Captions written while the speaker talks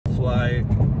fly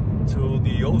to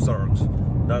the Ozarks.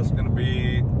 That's going to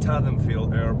be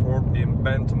Thaden Airport in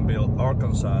Bentonville,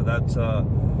 Arkansas. That's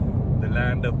the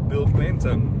land of Bill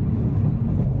Clinton.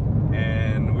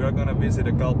 And we are going to visit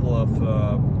a couple of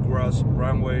grass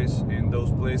runways in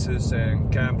those places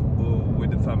and camp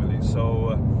with the family.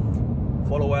 So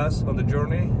follow us on the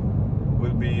journey.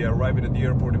 We'll be arriving at the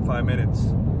airport in 5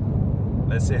 minutes.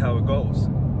 Let's see how it goes.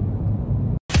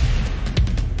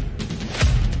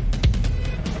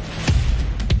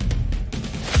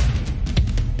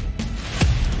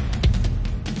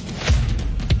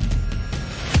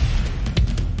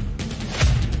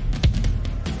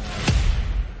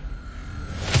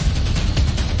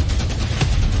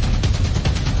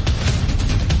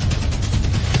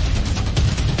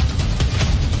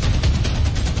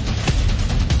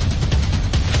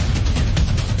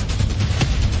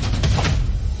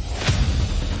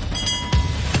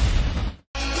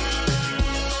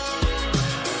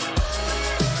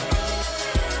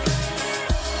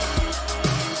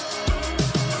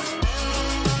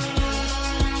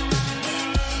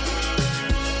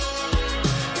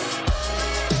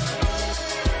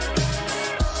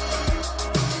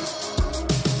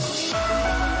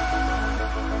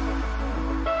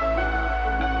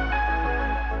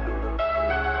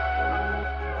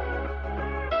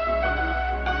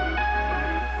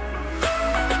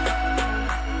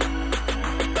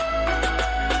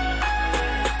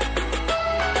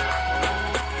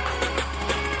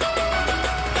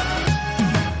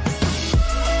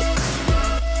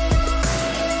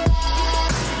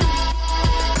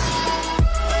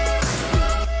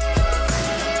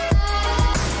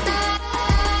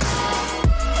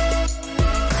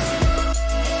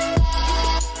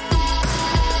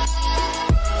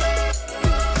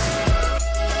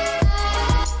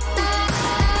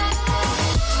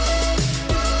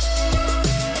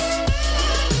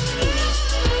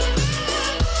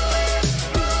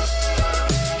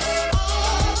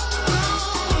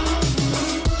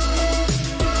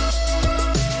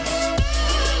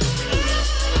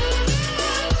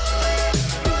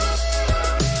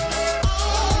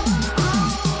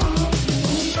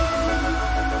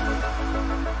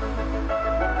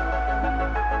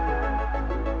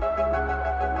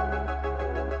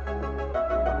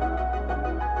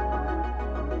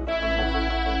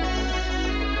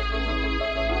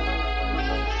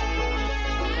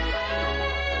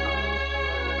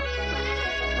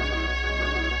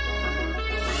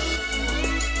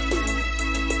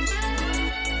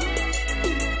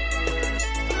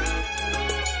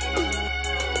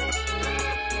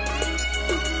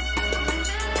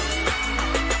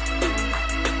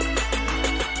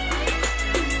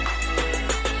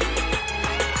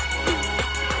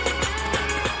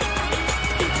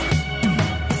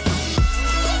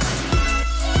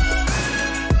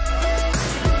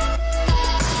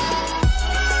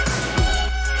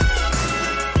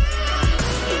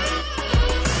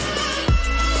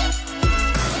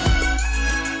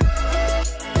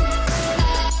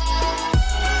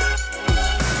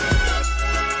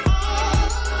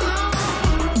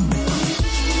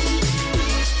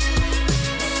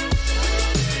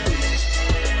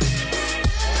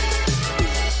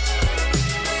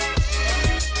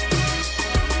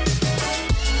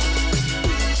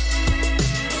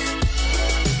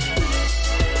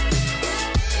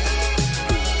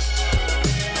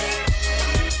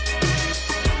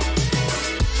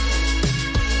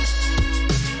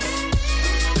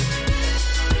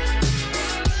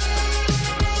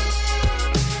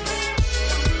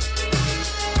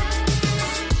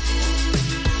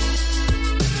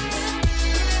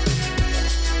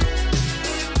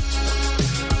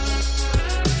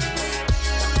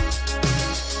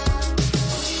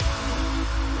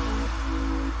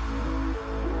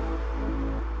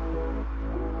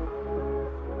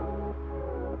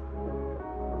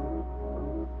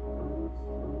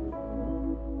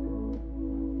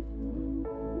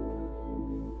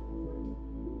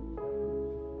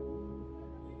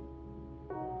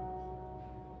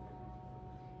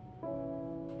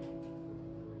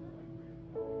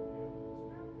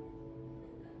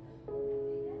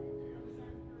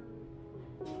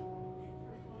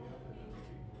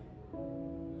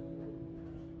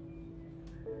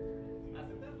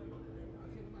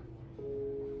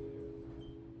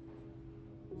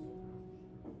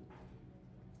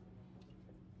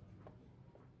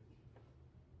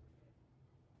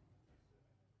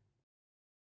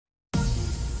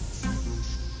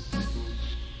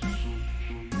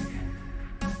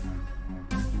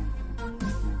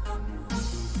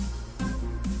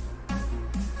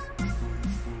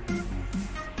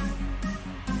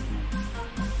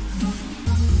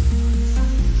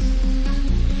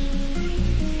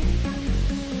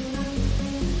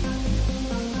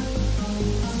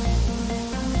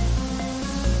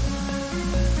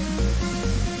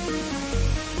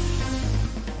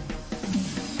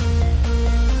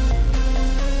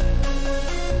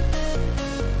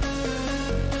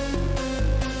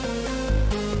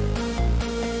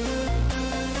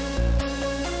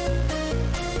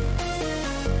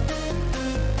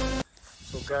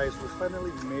 guys, we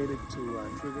finally made it to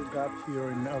Trigger Gap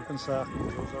here in Arkansas, in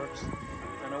the Ozarks,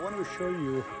 and I wanted to show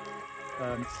you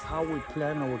how we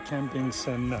plan our campings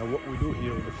and what we do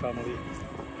here with the family.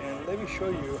 And let me show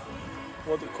you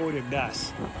what the Kodiak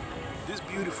does. This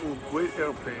beautiful, great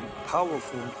airplane,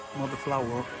 powerful mother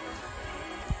flower,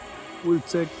 will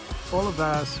take all of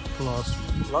that plus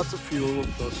lots of fuel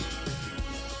plus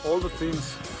all the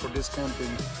things for this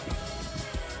camping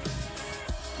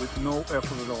with no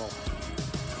effort at all.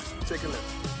 Take a look.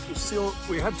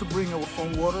 We had to bring our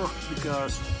own water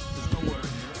because there's no water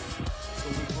here. So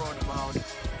we brought about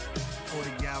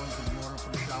 40 gallons of water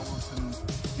for showers, and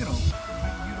you know,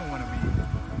 you don't want to be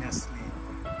nestly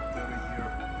dirty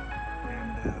here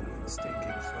and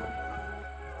stinking. So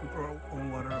we brought our own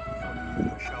water for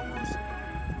the showers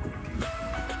and drinking.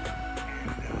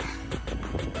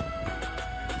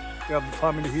 And we have the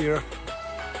family here,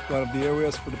 one of the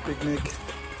areas for the picnic.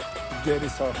 Jet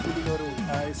is fully loaded with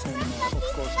ice and of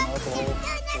course an alcohol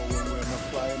for when we're not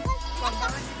flying.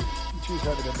 She's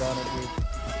having a donut with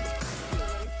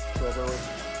strawberry.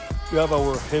 We have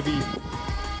our heavy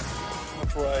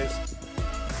motorized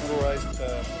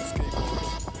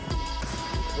skateboards,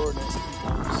 very nice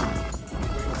skateboards,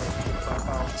 weighing about 25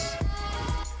 pounds.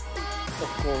 Of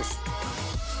course,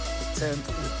 the tent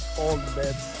with all the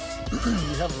beds.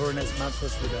 We have a very nice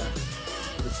mattress with a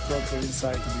structure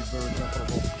inside to be very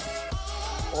comfortable.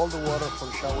 All the water for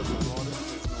the showers is water.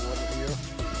 There's no water here.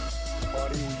 The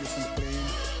party we're using the plane,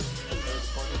 and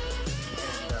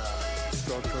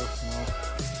structure.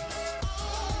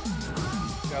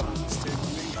 We have this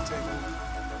table,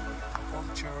 all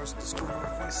the chairs, the scooter,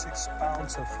 46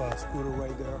 pounds of scooter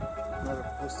right there. Another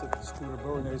posted scooter,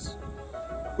 very nice.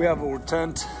 We have our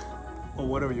tent, or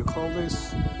whatever you call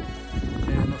this,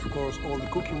 and of course all the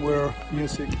cookware,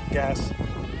 music, gas,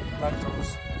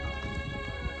 lanterns.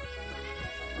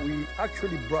 We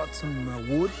actually brought some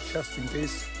wood just in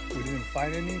case we didn't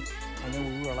find any, and then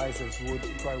we realized there's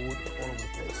dry wood all over the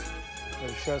place. So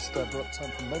just brought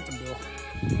some from Bentonville.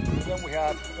 And then we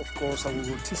had, of course, our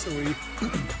rotisserie.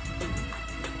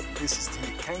 This is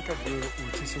the campground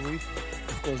rotisserie.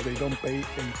 Of course, they don't pay a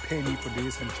penny for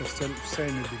this. I'm just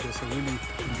saying it because I really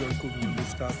enjoy cooking this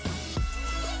stuff.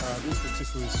 This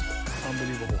rotisserie is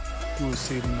unbelievable. You will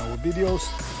see it in our videos.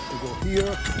 We go here,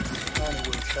 and it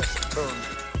will just turn.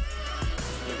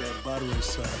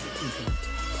 Batteries implement.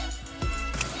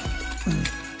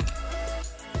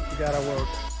 We got our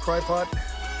tripod,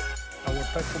 our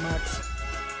Petromax,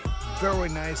 very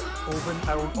nice oven,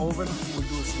 iron oven. We'll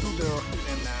do a stew there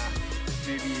and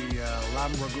maybe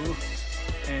lamb ragu.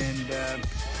 And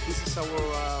this is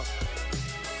our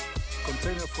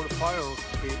container for the fire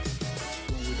pit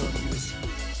when we don't use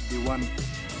the one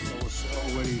that was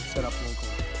already set up local.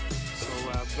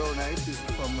 Very nice. This is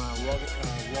from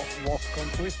Wolf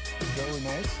Country. Very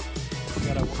nice. We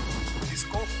got a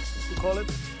disco, we call it.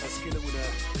 A skillet with a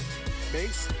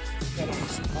base. Got a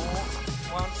small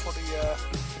one for the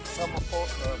some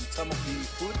of the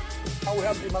food. And we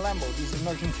have the Malambo. This is an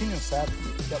Argentinian set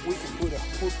that we can put a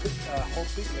whole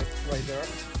picnic right there,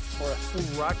 or a full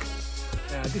rack.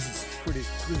 This is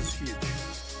huge.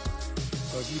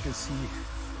 So if you can see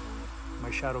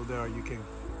my shadow there, you can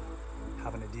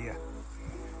have an idea.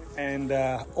 And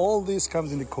all this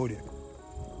comes in the Kodiak.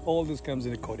 All this comes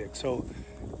in the Kodiak. So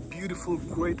beautiful,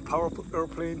 great, powerful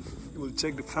airplane. It will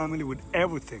take the family with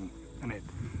everything in it.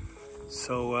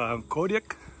 So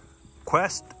Kodiak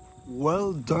Quest,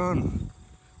 well done.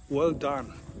 Well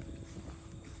done.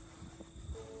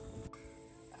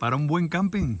 Para un buen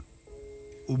camping,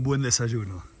 un buen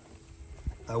desayuno.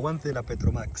 Aguante la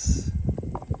Petromax.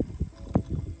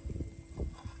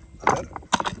 A ver.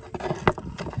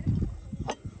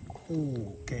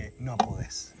 Que no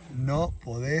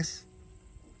podés,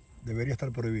 debería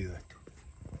estar prohibido esto,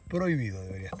 prohibido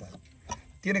debería estar,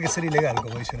 tiene que ser ilegal,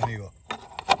 como dice un amigo,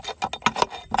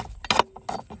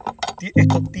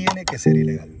 esto tiene que ser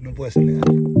ilegal, no puede ser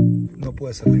legal, no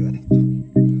puede ser legal esto.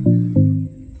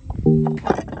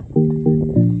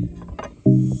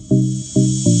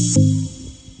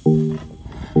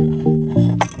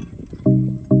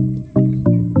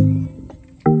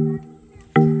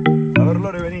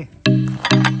 Vení,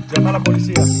 llama a la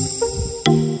policía,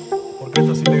 porque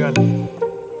esto es ilegal.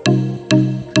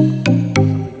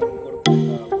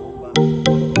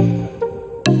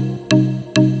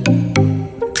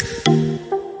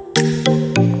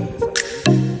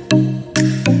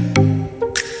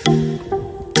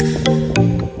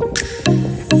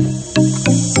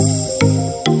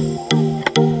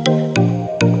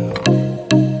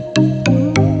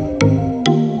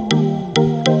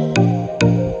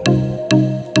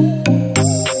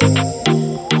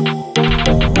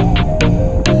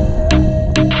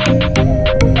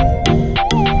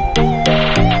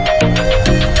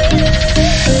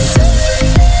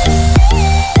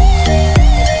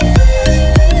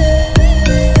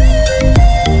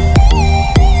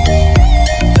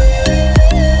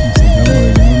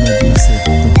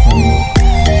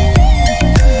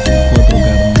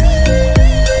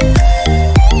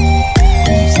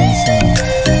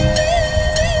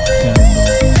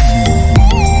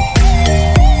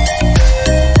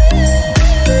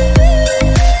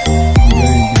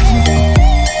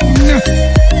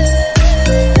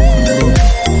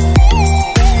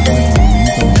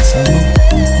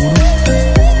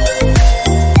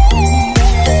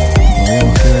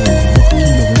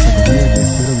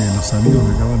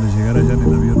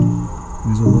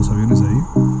 esos dos aviones ahí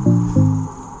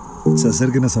se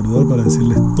acerquen a saludar para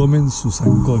decirles tomen su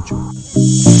sancocho.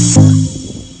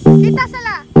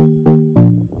 ¡Quítasela!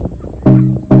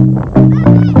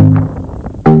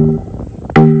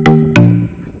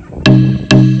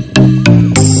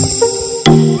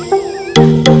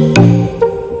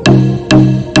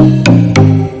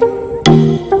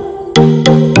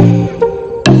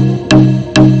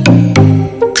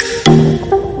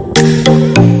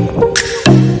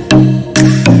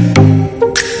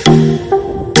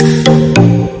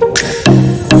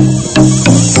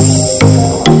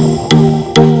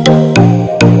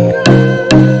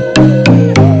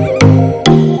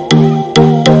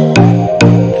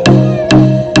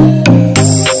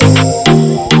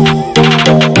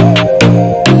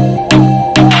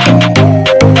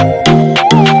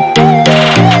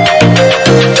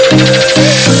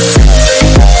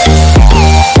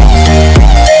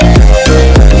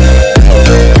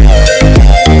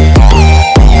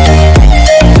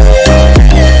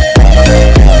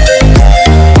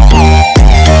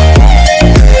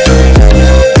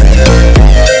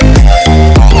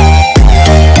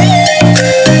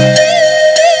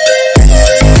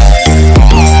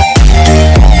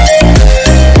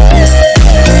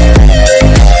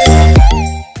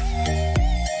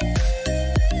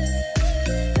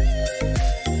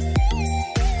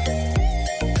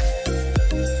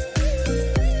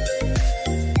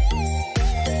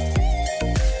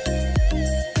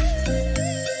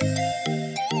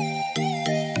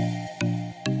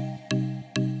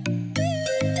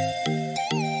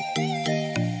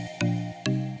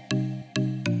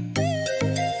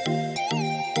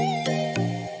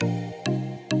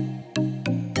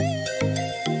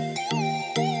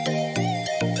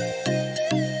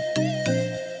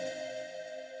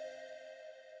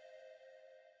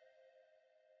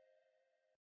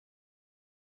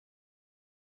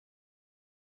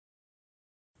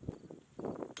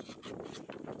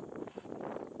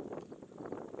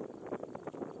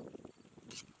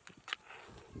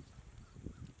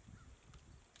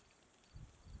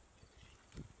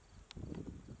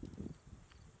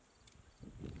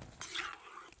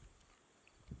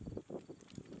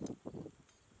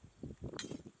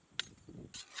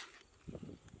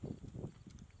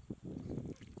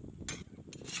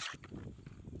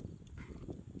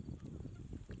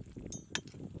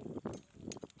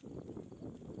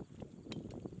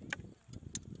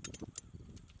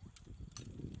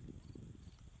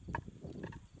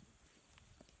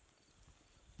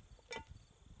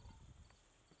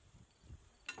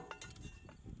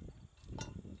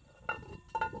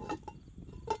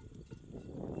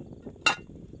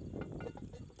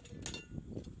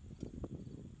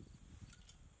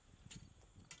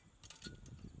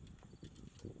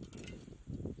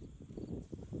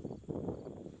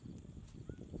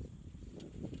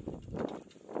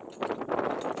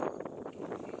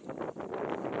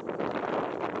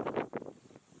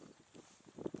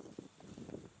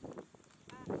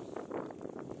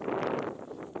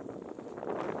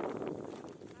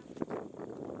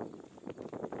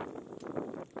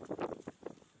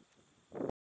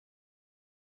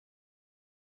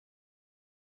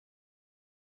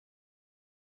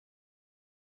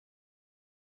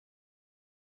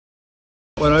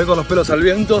 Bueno, hoy con los pelos al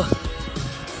viento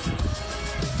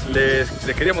les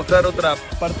quería mostrar otra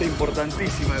parte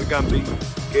importantísima del camping,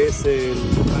 que es el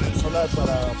panel solar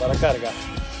para carga.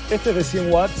 Este es de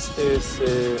 100 watts, es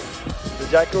de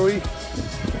Jackery.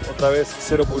 Otra vez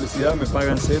cero publicidad, me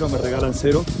pagan cero, me regalan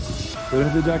cero, pero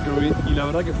es de Jackery y la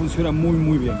verdad que funciona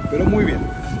muy bien, pero muy bien.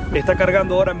 Está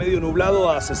cargando ahora medio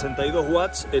nublado a 62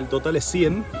 watts, el total es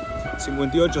 100.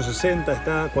 58, 60,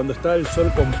 está, cuando está el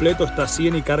sol completo está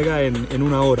 100 y carga en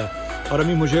una hora. Ahora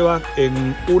mismo lleva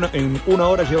en una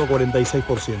hora lleva 46%,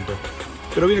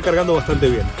 pero viene cargando bastante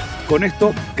bien. Con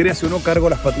esto, créase o no,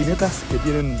 cargo las patinetas que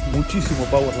tienen muchísimo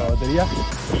power la batería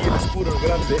y el scooter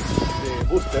grande de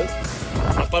booster,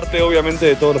 aparte obviamente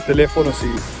de todos los teléfonos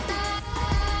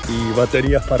y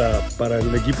baterías para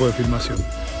el equipo de filmación.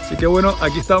 Así que bueno,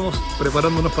 aquí estamos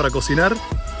preparándonos para cocinar.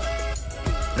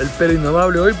 El pelo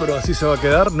indomable hoy, pero así se va a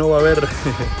quedar, no va a haber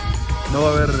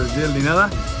gel ni nada.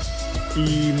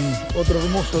 Y otro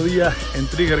hermoso día en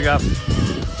Trigger Gap.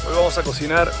 Hoy vamos a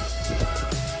cocinar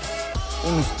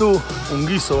un stew, un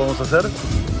guiso vamos a hacer,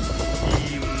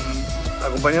 y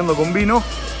acompañando con vino,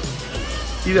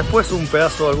 y después un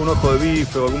pedazo, algún ojo de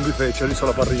bife o algún bife de chorizo a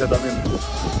la parrilla también.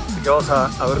 Así que vamos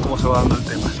a ver cómo se va dando el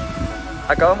tema.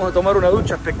 Acabamos de tomar una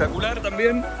ducha espectacular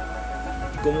también.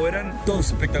 Como verán, todo es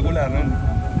espectacular,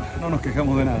 ¿no? No nos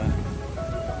quejamos de nada.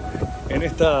 En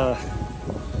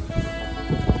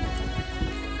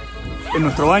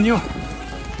nuestro baño,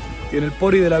 Tiene el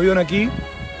pori del avión aquí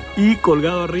y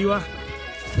colgado arriba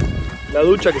la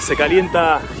ducha que se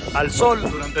calienta al sol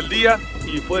durante el día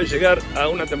y puede llegar a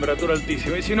una temperatura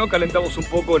altísima. Y si no, calentamos un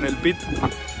poco en el pit,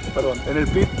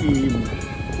 y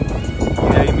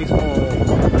de ahí mismo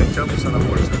le echamos a la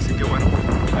bolsa. Así que bueno,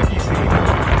 aquí seguimos.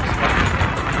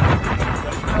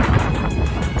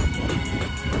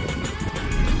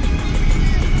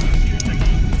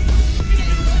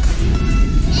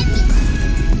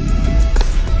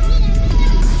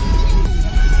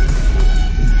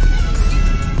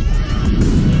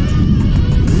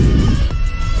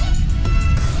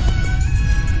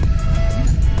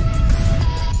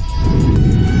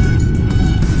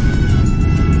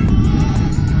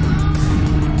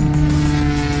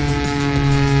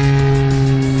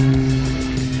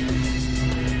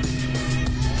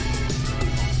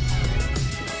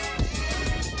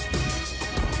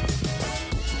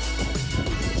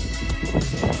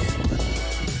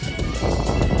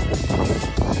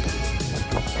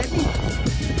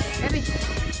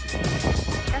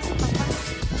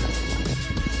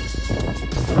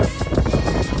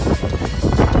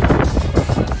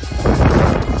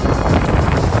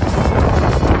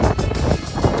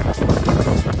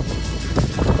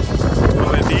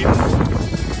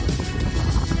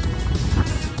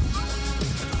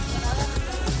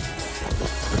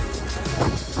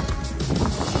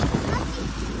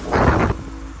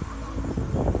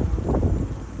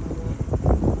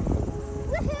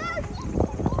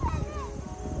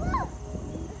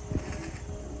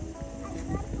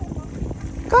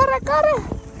 ¡Corre, corre!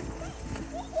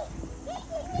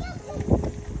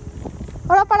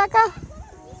 Ahora para acá.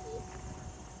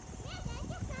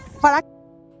 Para acá.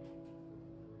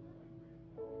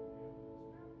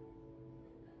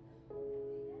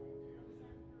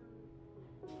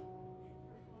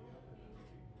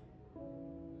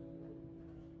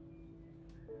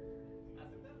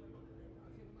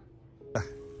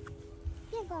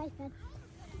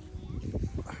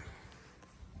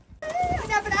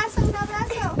 Un abrazo, un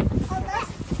abrazo.